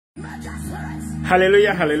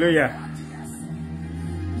Hallelujah, hallelujah.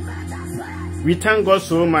 We thank God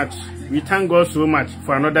so much. We thank God so much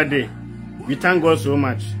for another day. We thank God so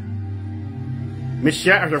much.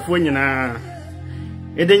 Meshia ahwefo nyina.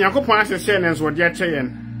 Ede Yakopon asese ne nso de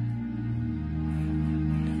acheyen.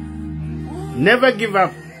 Never give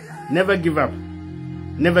up. Never give up.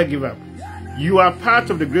 Never give up. You are part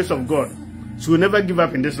of the grace of God. So never give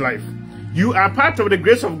up in this life. You are part of the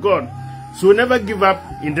grace of God. So never give up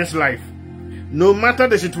in this life. No matter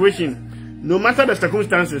the situation, no matter the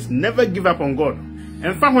circumstances, never give up on God.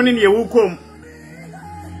 And fa honi ne wukom.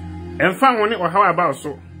 And fa honi or how about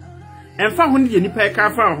so. And fa honi ye nipa ka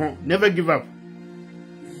fa ho, never give up.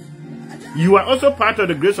 You are also part of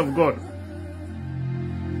the grace of God.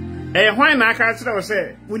 Why na aka kire wo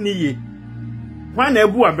say woni ye. Why na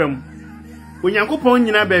ebu abam. Onyankopon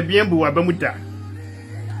nyina ba bia mbu abam da.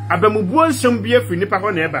 Abamubuo nsem bia firi nipa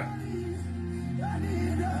ho na eba.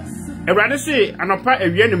 Ewrade se anopa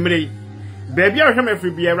awie ne mrei. Baby a hwem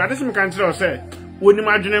afiri bia ewrade se mka kire wo say wonim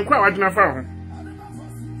adwene nkwa wadwena fa ho.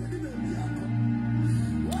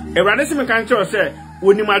 Ewrade se mka kire wo say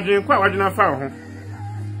wonim adwene nkwa wadwena fa ho.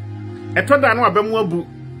 Etoda no abamu abu.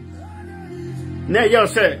 Na ye wo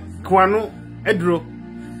say kwano eduro.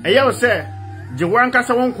 Eye wo say jewan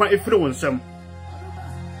kasa won kwa efiri wonsam.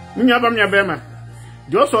 Munya bam nya bema.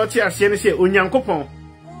 De o so ti ase ne se onyankopon.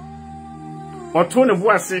 Oto ne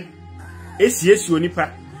bo ase esi onipa.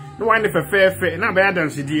 No wan ne fefefe na ba ya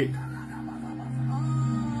dansedie.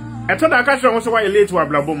 Etoda ka hwe won so why late wa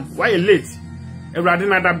blabom. Why late? Ewrade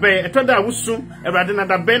na da ben etoda wusu ewrade na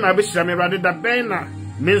da ben na be hira me ewrade da ben na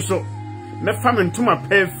me nso me fa me ntuma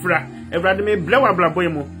pefra ewrade me blewa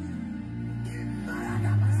blabom mu.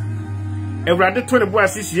 Ewrade to ne bo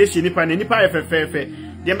ase sie nipa na nipa fefefe.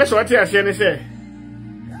 De mbe so wate ase ne se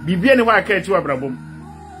bibia ne ho aka echi wa blabom.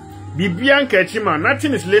 Bibia nka echi ma,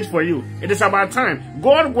 nothing is late for you. It is about time.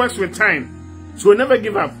 God works with time. So never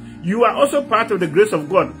give up. You are also part of the grace of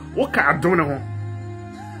God. Oka adom ne ho.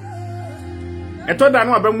 Etoda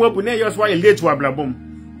no abamu abu na yes why late wa blabom.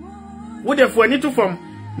 Wo defo ani to fam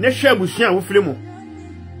na hwe abusuan wo fire mu.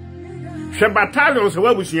 Hwe battalions wo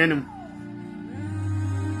abusuan nim.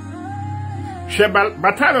 Hwe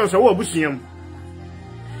battalions wo abusuan.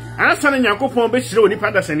 Ansa na Yakopon be hire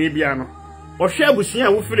onipa da sane bia no. Ohwe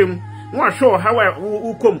abusuan wo fire mu. No ahwe hawa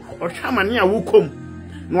wo kom. Ohwe amane a wo kom.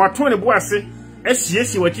 No ato ne bo ase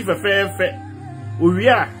asiesi wati fefefe.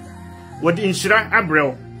 Owia wodi nhyira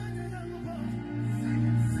abrew.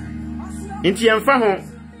 Inti emfa ho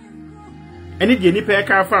eni de nipa e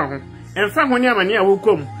ka fa ho emfa ho ne amane a wo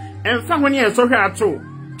kom emfa ho ne enso hwe ato.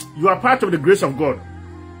 You are part of the grace of God.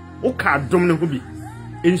 Oka dom ne ho bi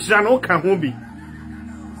enhyira no oka ho bi.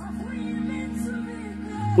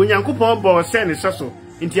 Onyankopon bo se ne seso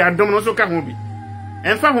inti adom no so ka ho bi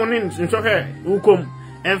emfa ho ne enso hwe wo kom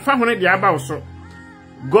emfa ho ne de aba wo so.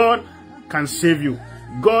 God can save you.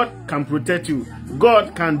 God can protect you.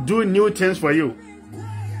 God can do new things for you.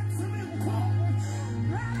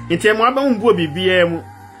 Inti mo aba mbuo bibia mu.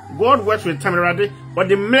 God works with time rade but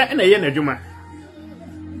the mle na ye na adwuma.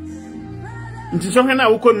 Inti so hena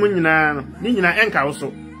wo kon mu nyina no ni nyina enka wo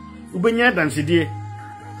so. Ubenya dansedie.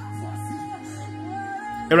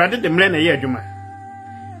 Erade de mle na ye adwuma.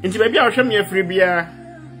 Inti ba bia wo hwem ye firi bia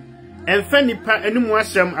emfa nipa animu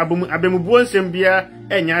asem abamubuo nsem bia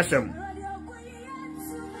enya asem.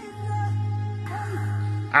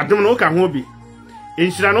 Adom no ka ho bi.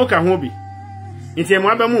 Enhyira no ka ho bi. Inti mo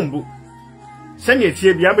abamu mbu. Sane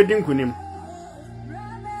etie bia abedi nkunim.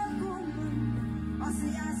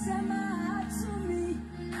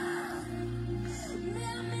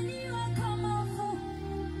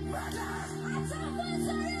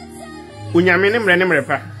 Unyame ne mre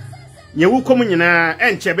pa. Ye wukom nyina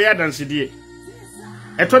enche be ya dansedie.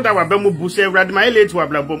 Etoda wa bamu bu se Ewrade ma late wa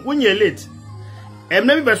blabom. Unye late.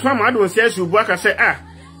 Emna bi beso ma adon se asu bu aka se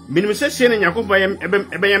minim se se ne Yakopon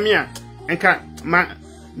ebe ya me a enka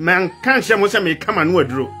man kan hye mo se me kama no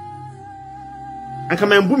aduro. Anka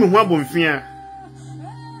man bu me ho abomfia.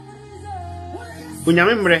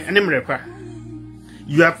 Unyame mre ene mre pa.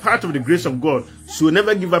 You are part of the grace of God, so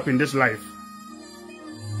never give up in this life.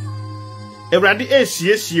 Ewrade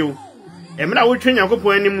esiesio emra wo twa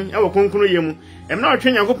Yakopon anim e wo konkono yemu emra wo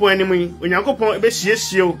twa Yakopon anim Onyankopon be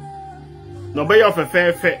siesio no be yo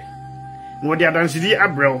fefefe no de adansidi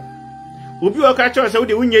abrew obi wo ka cha se wo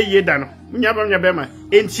de wunye yie da no munya ba be ma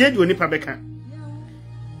entie di onipa beka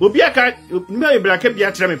obi aka mi ebra ka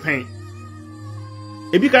bia kire me pen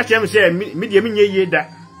ebi ka kire me se mi de menye yie da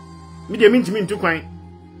mi de mintimi ntukwan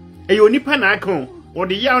e yo onipa na aka wo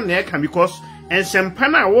de yaw na eka because ensempa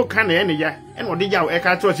na wo ka na ene ya ene wo de yaw e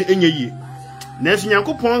ka cha se enye yie nanso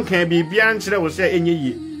Nyankopɔn kan bibia nkyerɛ wo sɛ enye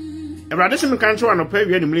yie Awurade sim kan kyerɛ no pa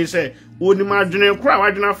wie nim le sɛ onim adwene kora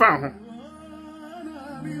wadwena fa ho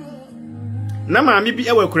na maame bi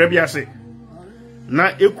ewa kura bi ase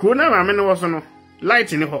na ekuro na maame no wo so no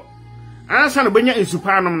light ni ho ansa no benya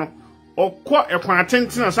nsupa anom no okɔ ekwan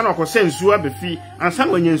atenten ansa no akɔsɛ nsuo abefi ansa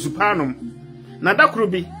no anya nsupa anom na dakoro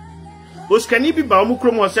bi oskani bi ba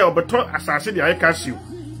omukrom ho sɛ obeto asase bi ayeka siu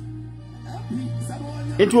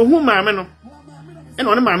enti ohu maame no ena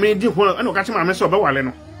one maame di ho ena okache maame sɛ obewale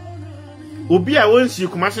no obi a wonsi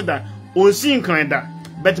kumase da onsi nkran da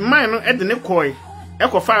but man no ede ne koi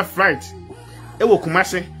ekofa flight ewo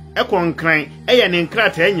kumase ekɔ nkran eye ne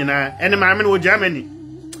nkrata nyina ene maame no wo Germany.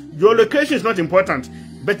 Your location is not important,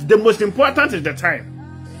 but the most important is the time.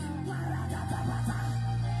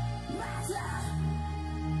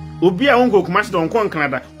 Obi a wonko kumase don kon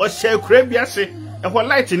Canada o share kura bi ase e ho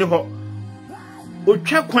light ni ho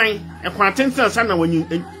otwa kwan e kwan tenten sa na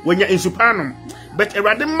wanya insupanom but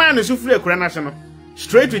Awurade man no sufure kura na se no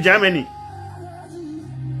straight to Germany.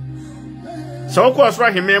 So ko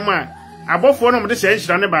osra hemem a abofo no mo de se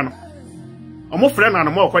nhira ne ba no omo frɛ na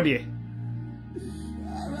no mo okɔde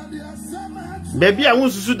Baby a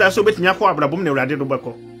wonsusu da so betinya kwa abrabom na Awurade do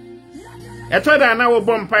bɛkɔ. Eto da na wo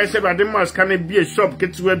bom pai se Awurade mas ka na bi a shop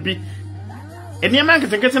ketewa bi. Eniema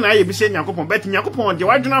nketenkete na aye bi se Nyankopɔn bet Nyankopɔn de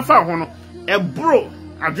wadwena fa ho no ebro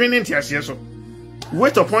adwene ntiase so.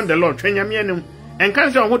 Wait upon the Lord twenya me anim. Enka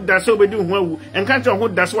se ho da so obedi ho awu. Enka se ho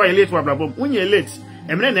da so aye late abrabom. Unye late.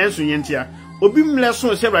 Emre na enso nyentia. Obi mle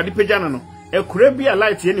so se Awurade pagya no. Ekura bi a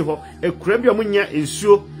light ye ni ho. Ekura bi a munya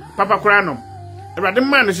ensuo papa kora no. Awurade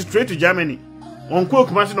man is straight to Germany. Onko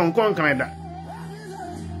kumase no onko Canada.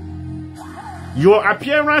 Your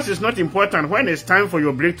appearance is not important when it's time for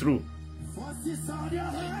your breakthrough.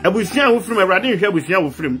 Abusia wo from Awurade nhwe abusia wo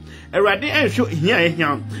from. Awurade enhwe hia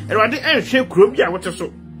ehia. Awurade enhwe kuro bi a wote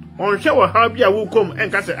so. Onhwe wo ha bi a wo kom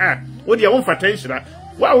enka se wo de wo mfata nhira.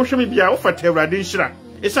 Wa wo hwe me bi a wo fata Awurade nhira.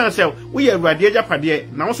 Esan se wo ye Awurade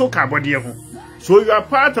agapade na wo so ka abode ho. So you are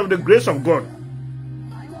part of the grace of God.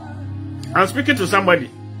 I'm speaking to somebody.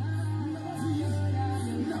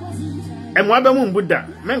 Emwabamu Buddha,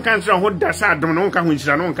 men can't ho da sa dom no nka ho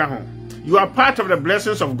nhira no nka ho. You are part of the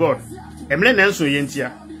blessings of God. Emle nanso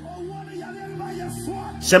yentia.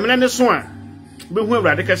 Semle ne so a be hu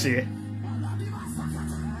Awurade kase.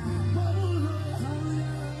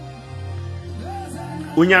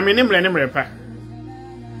 Unyame ne mre ne mrepa.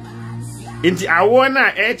 Inti awo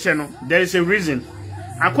na eche no, there is a reason.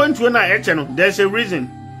 Akwantuo na eche no, there is a reason.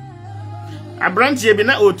 Abrantie bi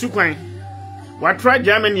na otu kwan. Wa try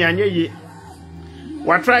Germany anye ye.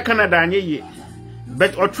 Wa try Canada anye ye.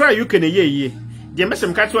 But or try UK na ye. Je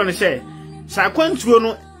mesem ka to no say, sa kwantuo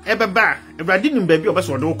no ebeba, Awurade nim baabi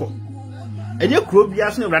obeso de wokɔ. Enye kuro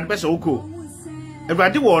bia so na Awurade pese wokɔ.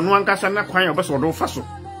 Awurade wo no ankasa na kwan obeso de wofa so.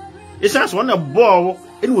 Esan so na bɔɔ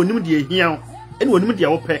ene wonim de ehia, ene wonim de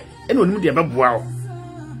wopɛ, ene wonim de bɛboa wo.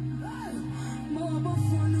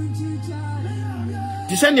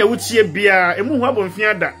 Tisania wutie bia emu ho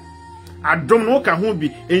abonfia da. Adom no ka ho bi,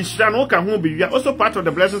 enhyira no ka ho bi. You are also part of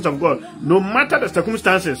the blessings of God. No matter the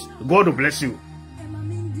circumstances, God will bless you.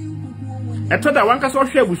 Eto da wanka so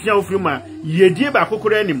hwe abusia ofirima, yedie ba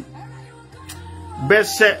kokoro anim.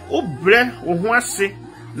 Bese obre wo ho ase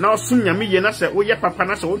na osun nyame ye na se wo ye papa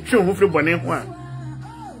na se wo twe ho firi bone ho a.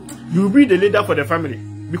 You will be the leader for the family.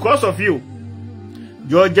 Because of you,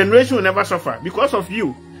 your generation will never suffer. Because of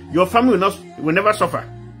you, your family will never suffer.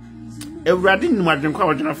 Awurade nim adwen kwa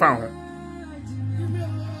wodwena fa ho.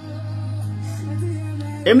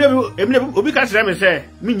 Emle obi ka kire me se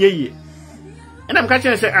menye yie. Ena me ka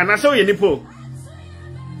kire se anase wo ye nipo.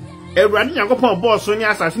 Awurade Nyankopɔn boss so nya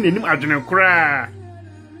asase nenim adwene kora.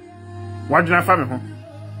 Wadwena fa me ho.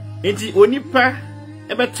 Enti onipa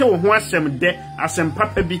ebete wo ho asem de asem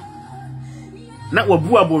papa bi. Na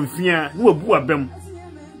wabu abomfia, na wabu abam.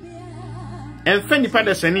 Emfa nipa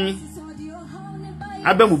de sani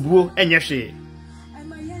abamubuo enye hwe.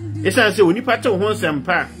 Esan se onipa te ho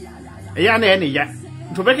nsɛmpa eya na ene ya.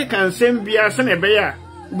 Ntobeke kan nsɛm bia se na ebe ya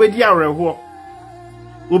ubedi awerɛho.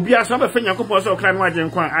 Obi aso ba fa Nyankopɔn se okra no agye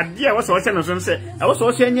nkwa ade a wo se wo se no so se e wo se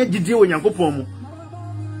wo se anya gidie wo Nyankopɔn mu.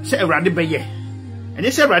 Se Awurade bɛyɛ.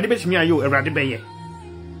 Enye se Awurade betimi ayo Awurade bɛyɛ.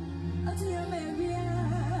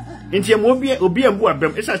 Enti em obi ambu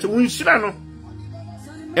abam esan se wonhyira no.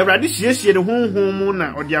 Awurade siesie de honhom mu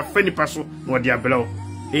na odi afa nipa so na odi abelaw.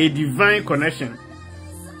 A divine connection.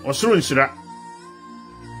 Osoro nhyira.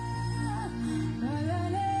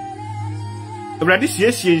 Awurade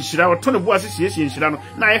siesie nhyira oto ne bo ase siesie nhyira no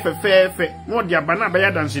na aye fefefe na odi aba na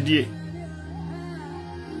abaya dansedie.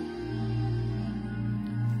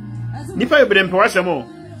 nipa bebre mpewasem o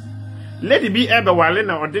lady bi ebe wale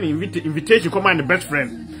na ode invitation come and best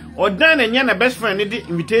friend odan na nya na best friend ni di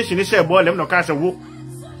invitation ni share ball em no ka se wo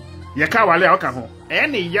ye ka wale a oka ho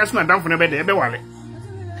ne yes na damfo na be de ebe wale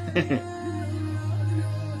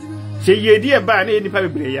se yedi e ba na nipa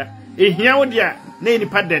bebre ya ehia wo dia na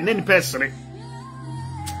nipa de na nipa esere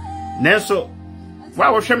nenso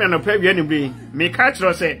wa wo hweme no pa wi ani bi me ka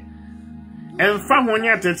kiro se emfa ho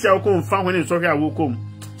nya tete a wo ko mfa ho ni so hwe a wo kom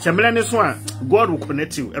semele ne so a God will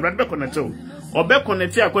connect you everybody be connect you obe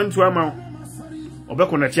connect akwantu ama obe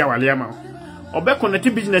connect awale ama obe connect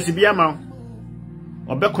business bi ama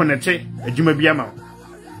obe connect adwuma bi ama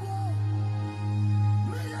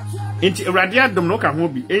enti everybody adom no ka ho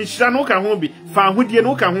bi enhira no ka ho bi fa ahodie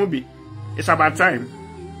no ka ho bi it's about time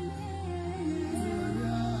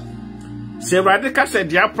se everybody ka se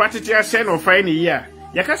dia practice ase no fa ni ya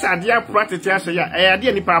ya ka se dia practice ase ya e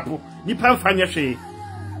ade ni papo ni pa mfanya hwe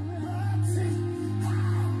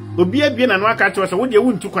obi abie na no aka to so wo de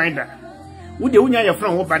wuntu kwan da wo de wunya ya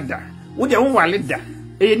fran wo bada wo de won wale da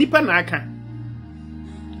eye nipa na aka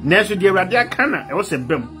na so de awrade aka na e wo se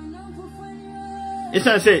bam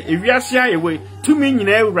isan say ewiase ayewe tumi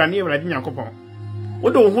nyina awrane awrade nyakopon wo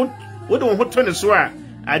de wo ho to ne so a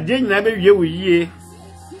ade nyina be wie wo yie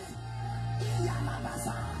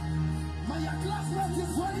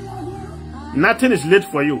nothing is late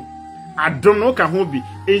for you adom no ka ho bi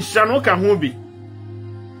enhia no ka ho bi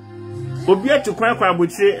obi atu kwan kwa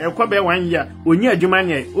abuchire ekobe 1 year onyi adwuma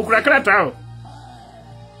ne okura krata o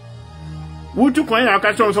wutu kwan ya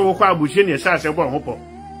aka so wo kwa abuchire ne sa se bo hopo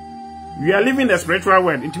we are living the spiritual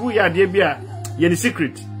world into we are there bia ye the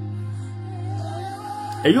secret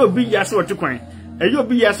eyo obi ya so otu kwan eyo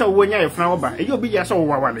obi ya so wo nya efra wo ba eyo obi ya so wo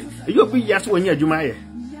wawale eyo obi ya so onyi adwuma ye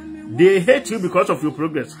they hate you because of your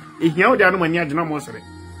progress ehia wo dia no mani agena mo sere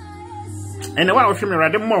ene wa wo hwe me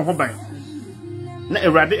rade mo ho ban na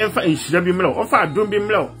erade enfa enhira bi mlo onfa adom bi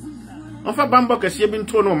mlo onfa bambo kase bi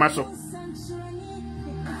nto no maso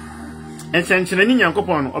ensenkyere ni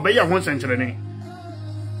nyankopon no obeye ho ensenkyere ni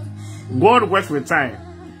God works with time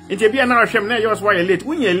inte bia na hwem na yours why late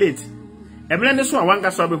unye late emle ne so a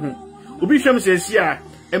wanga so be hu obi hwem sesi a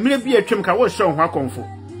emle bi atwem ka wo hwe ho akonfo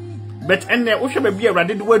but enne wo hwe ba bi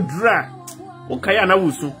erade de wadura wo kai na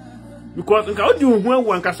wusu because nka odi hu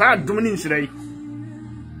awu anka sa adom ni nsirai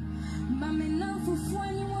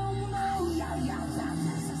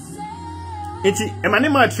eti emane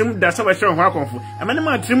ma trim da so ba hwe ho akonfo emane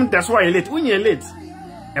ma trim da so why late unye late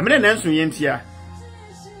emle na nso yentia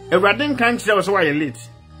Erade nkan kire wo so why late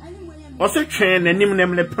o se twen nanim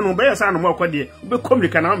nemle penu be yesa no mo akode be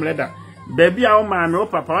komrika na omle da ba bia o ma me o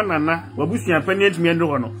papa o nana wabusua pani antimi endo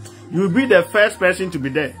ho no you will be the first person to be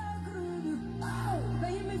there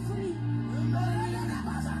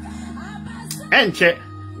enche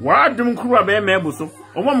wa dum kruwa be ma ebuso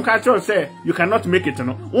o mom ka tell say you cannot make it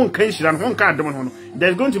no won kan shira no won ka dum ho no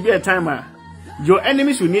there's going to be a time your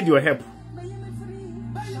enemies will need your help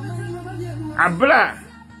abla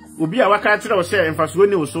obi a waka kire wo say emfaso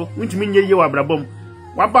ni wo so ntimi nye ye wa brabom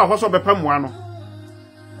wa ba ho so bepam wa no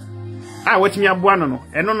a watimi aboa no no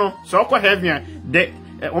eno no so okọ heaven de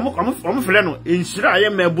omo fele no enhira aye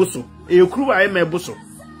ma ebuso ekuru aye ma ebuso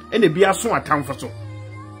ene bia so atamfo so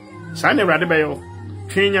sa na Awurade bayo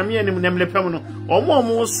twenyame anim nemle pam no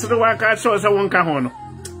omo sere waka kire wo say won ka ho no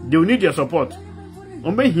they will need your support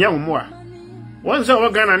ombe hia omo a won say wo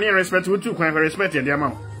Ghana na respect wo tu kwan respect ye de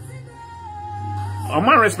ama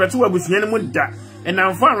Oman respect to abusunya mu da and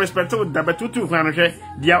am for respect to da betutu kwan no hwe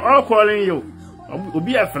they are all calling you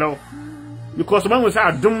obi afro because man was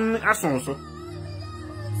adum ason so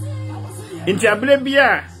inti abele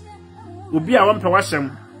bia obi a wampa wasem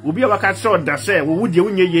obi a waka tse oda se wo wudie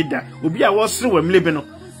wunye yeda obi a wo sere wa mlebe no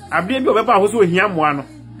abele bi obeba ho so ohia moa no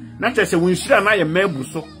na tese wunhira na ye mabu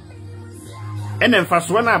so ene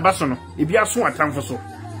mfaso na abaso no ebi aso atamfo so.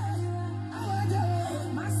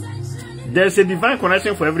 There's a divine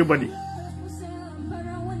connection for everybody.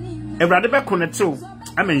 Everybody be connected.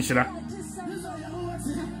 I'm enshira.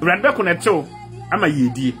 Everybody be connected. I'm a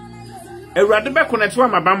yedi. Everybody be connected.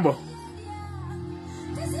 I'm a bambo.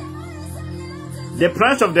 The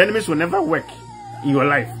plans of the enemies will never work in your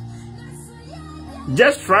life.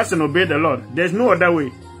 Just trust and obey the Lord. There's no other way.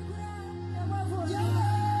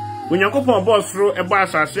 When you go for a boss through a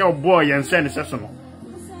boss, I say, "Oh boy," and send a session.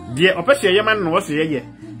 The opposite Yemen was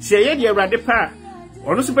a say ye Awurade pa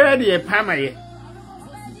ono so be de pa ma ye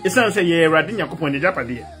isan say ye Awurade Yakopon de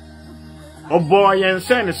japade obo ye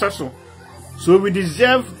nse ne so we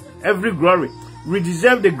deserve every glory, we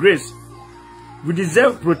deserve the grace, we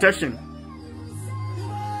deserve protection.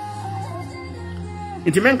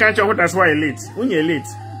 It men can't what that's why late when you late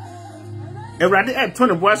Awurade eto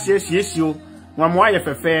ne bo asiesie wa mo aye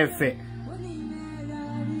fefefe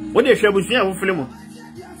wo de hwabusua wo fili mu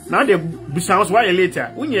na de busan so why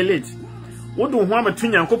later unye late wo do ho amato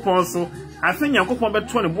Nyankopɔn so afa Nyankopɔn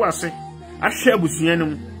beto ne bo ase ahwe abusua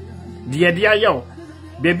num de de ayew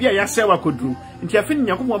bebi a yase wakoduru nti afa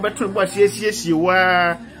Nyankopɔn beto ne bo asiesie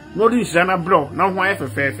wa no do nsira na bro na ho aye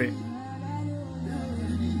fefefe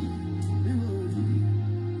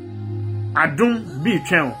adum bi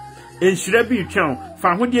twɛn enhyira bi twɛn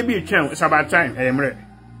fa hodie bi twɛn it's about time emre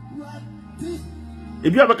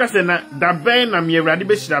ebi abaka se na dabe na me Awurade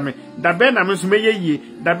be hyira me dabe na me so meye yie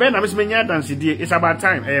dabe na me so menya dansedie it's about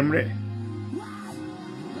time emre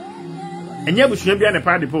enya busua bia ne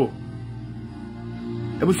pa de po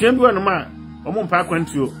ebusua bi wonu ma omo mpa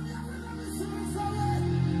kwantuo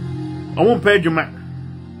omo mpa adwuma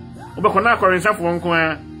obekọ na akọrensafo nko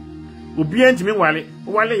a obi antimi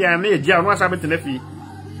wale ya na egia no asabe tenafi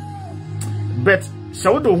but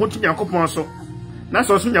sawodo ho Nyankopɔn so na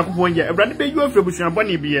so Nyankopɔn ya Awurade be yu afre busua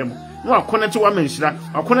bone bia mu no akonete wa manhyira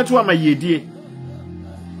akonete wa mayedie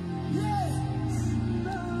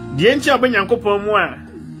die nchi aba Nyankopɔn mu a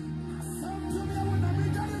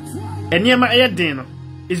eniema eyeden no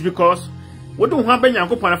is because wodo ho aba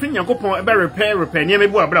Nyankopɔn afi Nyankopɔn ebe repair niema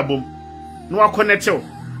bu abrabom no akonete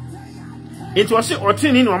it was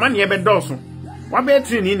otini ni wamane ebe doso wa be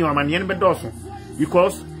tini ni wamane ne be doso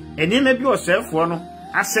because eni na bi osefo no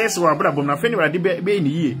access wa brabom na feni Awurade be ni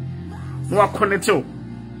yie no wa connect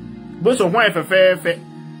bo so ho afefefe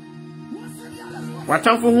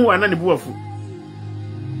watamfo hu ana ne buafu.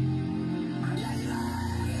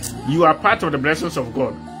 You are part of the blessings of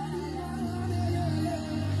God.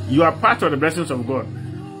 You are part of the blessings of God.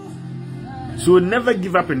 So never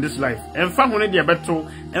give up in this life. And fa hone de beto,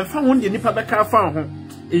 and fa hone de nipa beka fa ho.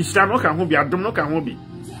 Insta no ka ho bi, adom no ka ho bi.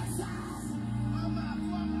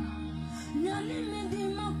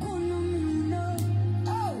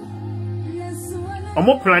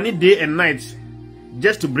 Omo planning day and night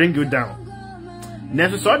just to bring you down.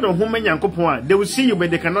 Never so don't home Nyankopon, they will see you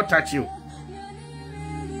but they cannot touch you.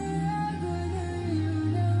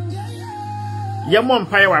 Ye mo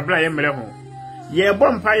mpaye wa bra ye mere ho. Ye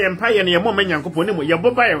bo mpaye na ye mo Nyankopon ni mo ye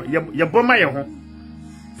bo ba ye bo ma ye ho.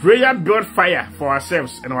 Prayer build fire for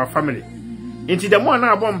ourselves and our family. Into the more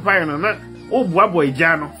na bo mpaye no na obuabo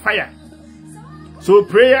ija no fire. So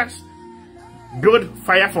prayers build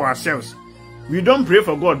fire for ourselves. We don't pray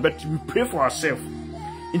for God but we pray for ourselves.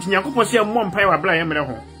 Into Nyankopon say mo mpaye wa bra ye mere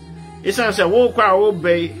ho. Isan say wo kwa wo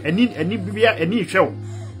be ani bibia ani hwew.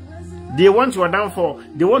 They want your downfall.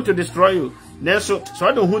 They want to destroy you. So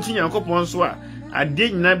I don't hold Nyankopon so a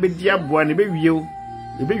dey nyina be dia boa ne be wie o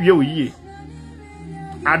yie.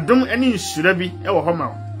 Adom ani nsura bi e wo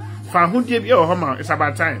homa. Fa hodie bi e wo homa. It's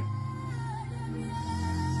about time.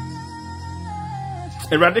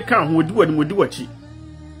 Awurade kan ho odi wani modi wachi.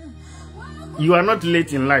 You are not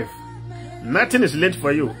late in life. Nothing is late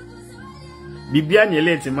for you. Bibia na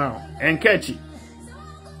late ma o. Enkachi.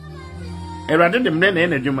 Awurade dem na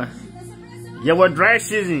adwuma. You were dry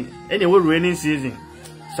season, and you were rainy season.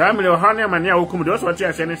 Some of the honey man, you come to us what you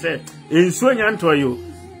are saying, say, in so young to you,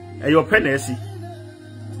 and your penancy.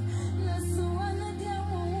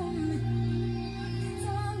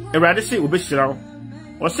 A radical will be slow,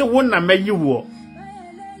 or so one that made you war.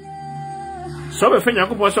 So if you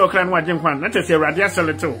go so clan watching one, not to say radical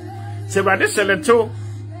seleto. Say radical seleto,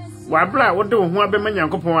 while black would do one be man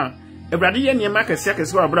Yankopon, a radical near market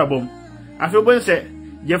circus or brabum. I feel when say,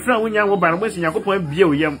 your friend when you were by West Yankopon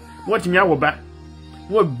beer yam, what in your back?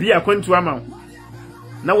 What be a point to amount?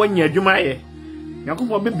 Now when you do my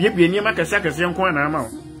Yankopon be near market circus young corner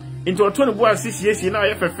amount. Into a 20 boy 6 years now,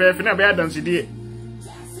 if a fair finna bear dance today.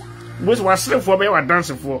 Which was slave for me or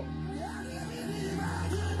dancing for.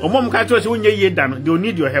 O mom can't tell us when you're done, they'll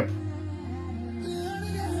need your help.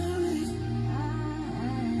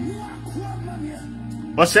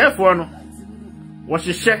 Or say for no, what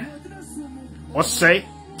she share, or say,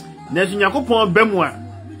 there's Yankopon Bemwa,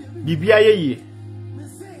 Bibia ye.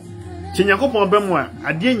 Yankopon Bemwa,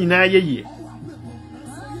 a dear Nina ye.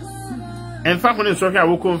 And Fakon and Sophia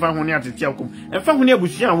will come from Honia to Tiakum, and Fakonia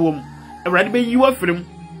Bushian womb, a red baby you are from.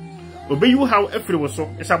 Obey you how every was so,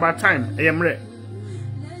 it's about time, I am ready.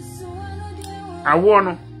 I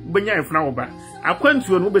warn Benya Flower. I quent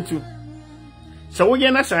to an Uber too. So we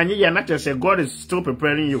are not saying you are not to say God is still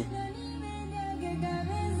preparing you.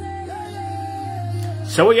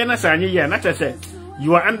 So we are not saying you are not to say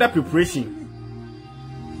you are under preparation.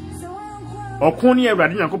 Or Konya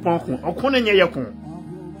Radina Copon, or Konya Yakon.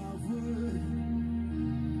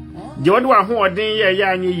 The other one who are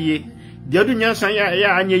then ye, the other young son,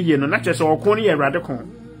 ya, no, not just or Konya Radicon.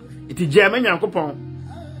 iti jema nyankopon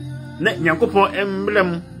na nyankopon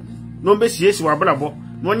emblem no be siesi wa blabo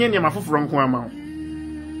no onye ne mafoforo nko ama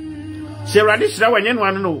se Awurade hira wanye no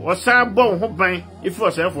anu no osa bo ho ban ifi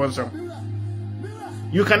osefo nsam.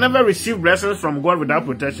 You can never receive blessings from God without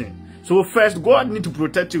protection. So first, God need to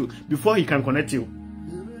protect you before he can connect you.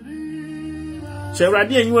 So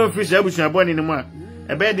Awurade enyi wan free se abusuabo ni mu a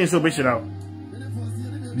ebe den so be hira o.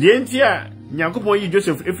 The entia nyankopon yi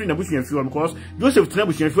Joseph efri na busuafi because Joseph tena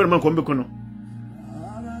busuafi man ko mbeko no.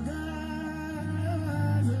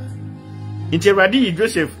 Inti Awurade yi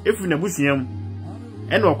Joseph efri na busuam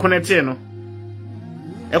ene o connect no.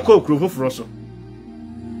 Eko okuro foforo so.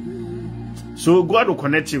 So God will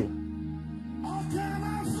connect you.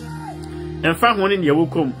 And fa ho ne ye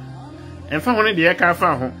wokom. And fa ho ne de ye ka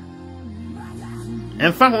fa ho.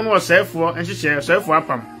 And fa ho no osefo enhihye osefo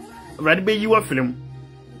apam. Awurade be yi wa film.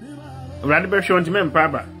 Awurade be hwe ontime mpa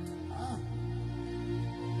ba.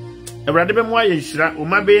 Awurade be mo aye hira, o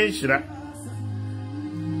ma be hira.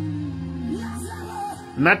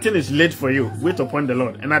 Nothing is late for you. Wait upon the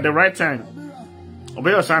Lord. And at the right time,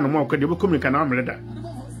 obey your son more because they will communicate now.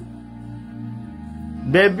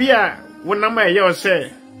 Baby, one number you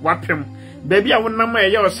say, wapim. Baby, one number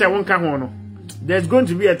you say, one kahono. There's going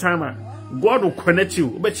to be a time God will connect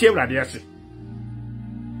you. But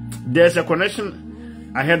there's a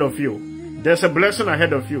connection ahead of you. There's a blessing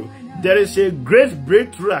ahead of you. There is a great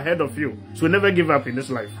breakthrough ahead of you. So never give up in this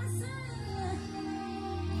life.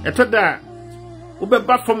 I thought that ube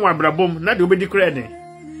back from one brabum, not ube declared.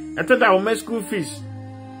 I thought that my school fees.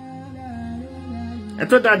 I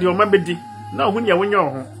thought that your mabedi. Now when you're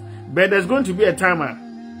home, but there's going to be a timer.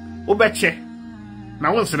 Ubeche.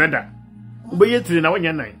 Now once another. Ube yetri na when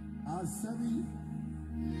you're 9.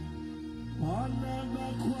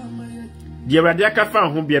 The Radiaka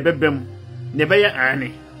found whom be a bebem. Never ya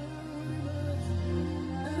Annie.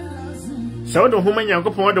 So the woman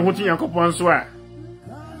Yankopon, the Hunting Yankopon swa.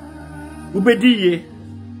 Ubedi ye.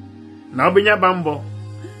 Now be your bambo.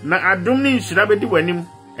 Na adumni shirabedi wenim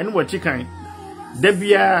and what chicken.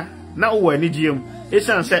 Debia. Na uwa ni jiem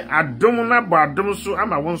esan se adom na bo adom so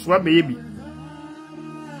ama won so abebi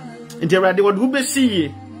nti Awurade wo be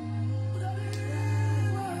siye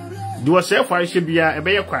do se fa hye bia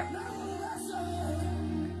ebe ye kwa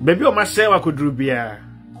bebi o ma se wa koduru bia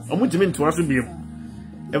o mutimi ntoa so biem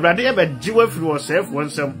Awurade ebe jiwa firi wo se fo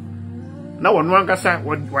nsam na wono ankasa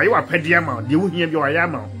waye wa pade ama de wo hia bia waye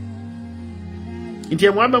ama nti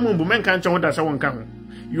emu aba mu mbu menka nche ho da se won ka ho.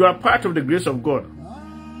 You are part of the grace of God.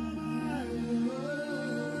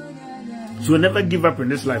 So never give up in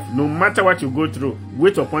this life. No matter what you go through,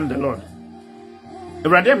 wait upon the Lord.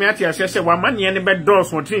 Awurade me ati ase se wa mane ne be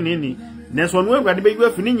doors won tini ni. Nenso no Awurade be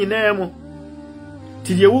yiwa fini nyina mu.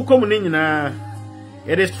 Ti de wu kom ni nyina.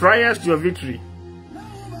 It is trials to your victory.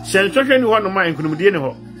 Shen chokwe ni ho no ma enkunumdie ni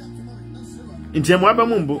ho. Ntiemu aba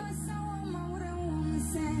mumbo.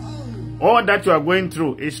 All that you are going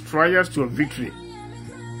through is trials to your victory.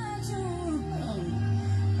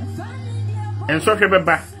 And so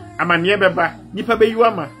beba amanie beba nipa be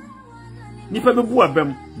yiwama nipa be bu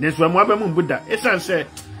abam nenso amu abam mbuda esan se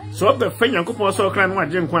so be fa Nyankopon so kran no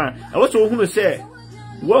agye nkwa a wo so hunu se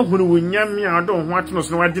wo hunu wunyame a do ho ateno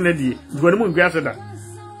so no wade na die duane mu ngwa aseda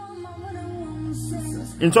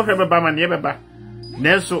nso beba amanie beba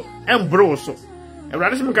nenso embro so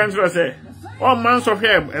Awurade sim kan tro se o man so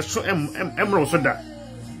hwe eso emro so da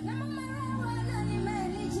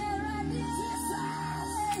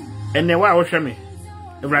ene wa wo hwe me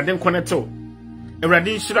Awurade nkoneto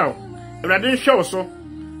Awurade nhyiraw Awurade nhwew so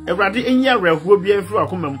Awurade enya rahuo bia mfiri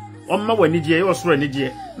akomam omma wanigye ye osoro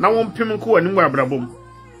anigye na wompem nko wani mu abrabom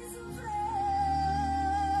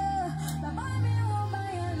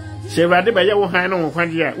se Awurade ba ye wo han no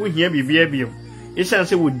kwade a wo hia bibia biem esan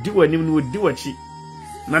se wodi wanim no wodi wachi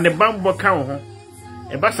na ne bambo ka wo ho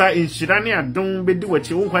e ba sa nhyira ne adom bedi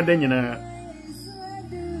wachi wo kwada nyina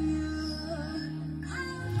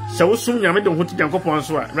so sum nyame de ho ti Nyankopon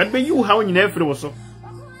so a Awurade be you how nyina afiri wo so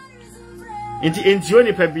enti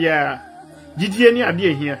oni pa bia gidie ni ade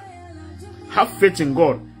ehia. Have faith in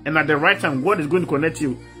God, and at the right time God is going to connect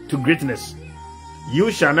you to greatness.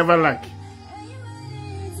 You shall never lack,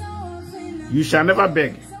 you shall never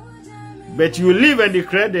beg, but you live and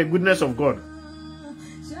declare the goodness of God.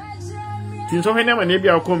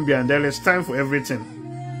 There is time for everything.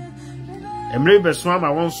 Emre be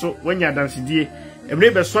swama won so when you dance die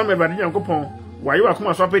Emre be swama Awurade Nyankopon waye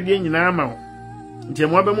wakoma so apedie nyina ama wo nti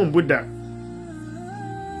emu aba mu Buddha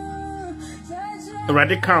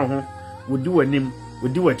Awurade kan ho wodi wanim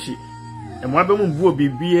wodi wachi emu aba mu buo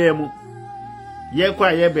bibia mu ye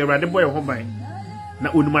kwa ye be Awurade boye ho ban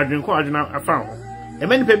na onumadwen ko adwena afa ho E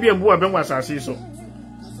many pe bi embu abem asase so.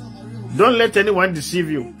 Don't let anyone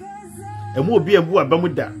deceive you. Emu obi embu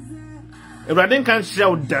abem da. Ewrade kan kira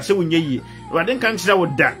wo da se wonye yie. Ewrade kan kira wo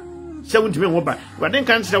da se wontimi wo ba. Ewrade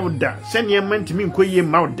kan kira wo da se ne mantimi nkoyie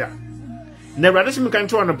ma wo da. Na ewrade se mi kan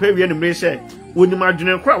to no pa wie nimre se wonim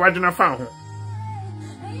adwene kora wadwena fa ho.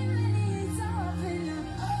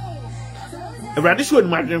 Ewrade se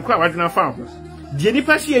wonim adwene kora wadwena fa ho. Die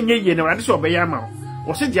nipa se enye yie na ewrade se obeya ma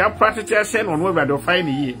wo se dia practice se no no ewrade ofai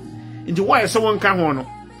ne yie. Nti why se won ka ho no?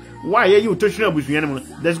 Why are you touching abusuya no?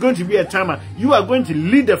 There's going to be a time you are going to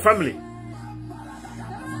lead the family.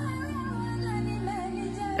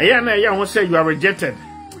 Ayana say you are rejected.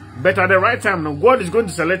 But at the right time, now God is going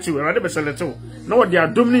to select you. Rather be select you. Now what they are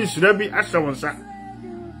doing should be as one sir.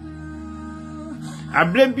 I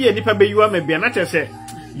blame be any pabe you are maybe not say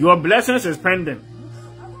your blessings is pending.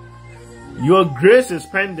 Your grace is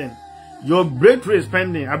pending. Your breakthrough is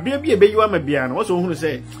pending. I blame be you are maybe and also who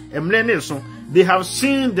say they have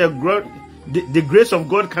seen the grace of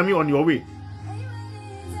God coming on your way.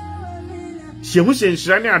 She who says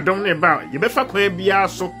I don't know about you better kwan bia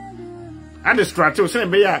so and the strategy say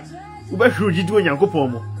be ya ube huji do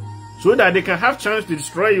Nyankopon mo so that they can have chance to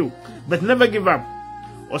destroy you but never give up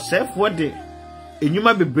or self what they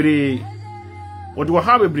enyuma bebre what do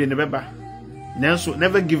have bebre ne beba nanso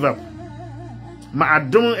never give up ma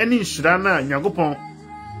adom ani nhira na Nyankopon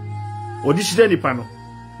odi hira nipa no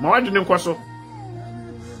ma wadwene nkwaso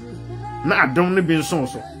na adom ne bi nso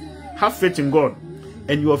so. Have faith in God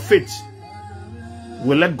and your faith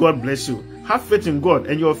will let God bless you. Have faith in God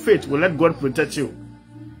and your faith will let God protect you.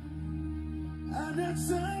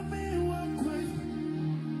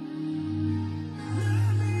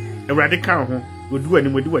 A radical ho would do any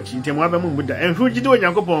would watch in Tamamu with the and who you do in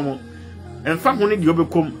Yankopomo and family you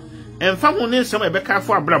become and family some Rebecca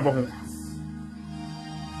for a bravo.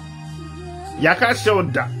 Yaka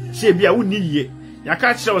showed that she be a would need ye.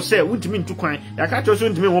 Yaka shall say, would mean to cry. Yaka chose to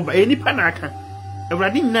me over any panaka. A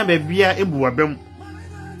radin never be a buabem.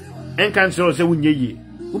 And can so say, wouldn't ye?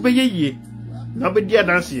 Ube ye, no be dear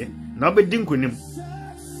dance ye, no be dinkunim.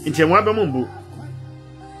 In Tamamu.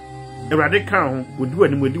 A radical would do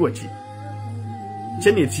any would do it.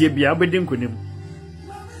 Chenny tea be a wedding with him.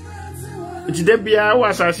 It's there be a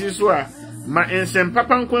was as you saw. My instant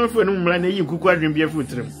papa and coin for no man, you could quite be a foot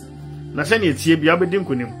trim. Nasani tea be a wedding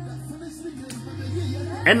with him.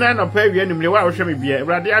 And I know pay the enemy while she may be a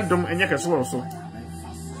radiadum and yakas also.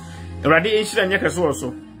 A radiation and yakas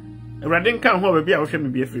also. A radin can't hold a beer, she may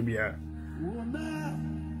be a free beer.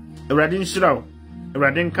 A radin shroud, a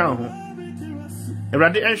radin can't hold. A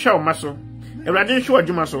radin show muscle, a radin show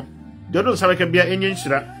a muscle. Don't say like a beer in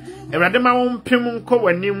Shira. A radima pim co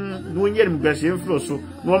and nim no yen grassy inflow so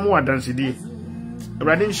no more than CD. A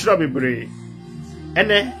radin shrubby bray.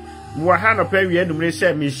 And eh, Wahana Perry and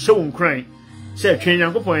say me show crying. Say, train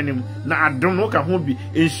young upon him. Now I don't know Kahumbi,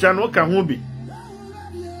 in Shano Kahumbi.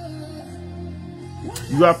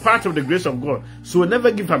 You are part of the grace of God, so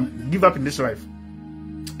never give up in this life.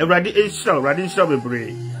 A radin shrubby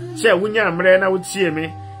bray. Say, when you am ran, I would see me.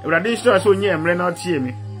 A radin shrub so near ran out see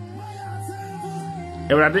me.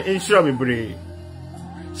 Ewrade ensure me brave.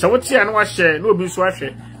 So what say and what share no be so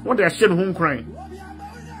share. What they are sharing home crying.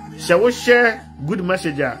 So we share good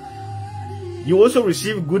message. You also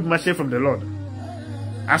receive good message from the Lord.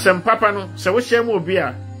 As papa no, so we share more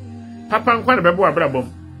beer. Papa nkwa na bebo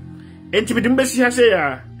abrabom. Enti bi dimbesi ha say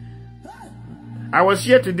I was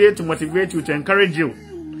here today to motivate you, to encourage you,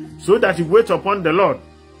 so that you wait upon the Lord,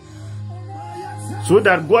 so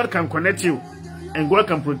that God can connect you and God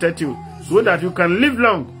can protect you, so that you can live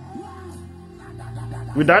long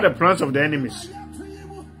without the plans of the enemies.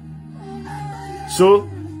 So,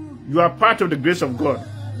 you are part of the grace of God.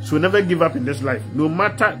 So never give up in this life, no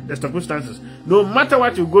matter the circumstances, no matter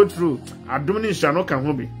what you go through. Adumini shall not come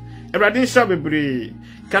home. Everything shall be brave.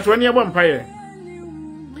 Catwania vampire.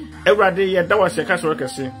 Every day, that was a castle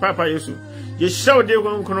say, Papa Yesu. You shall de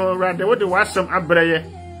one corner rather what the was some abraye.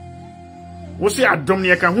 Was see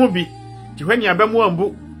Adomnia Kahubi, to when you have one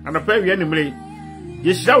book and a pair of enemy.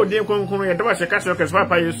 You shall de one corner, that was a castle as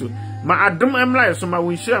Papa Yesu. My Adum am life, so my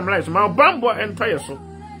wish am life, my bambo and tire so.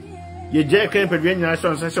 Ye jack came for the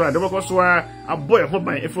nation, so I don't go so a boy hope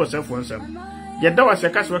my efforts self one some. Yet that was a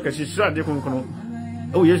castle as she shall de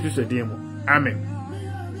one. Oh, yes, Mr. Demo. Amen.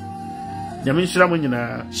 Yamin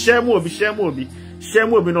Shramuna, share more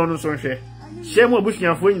be no so share. Share more bushing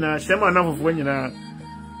of winner, share more enough of winner.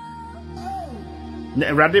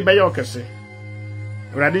 Raddy Bayokase.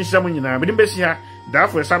 Radin Shramuna, but in Bessia, that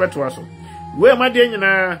for a Sabbath to us. Where my dear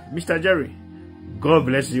Mr. Jerry? God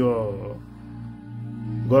bless you all.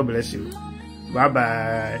 God bless you. Bye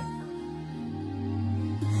bye.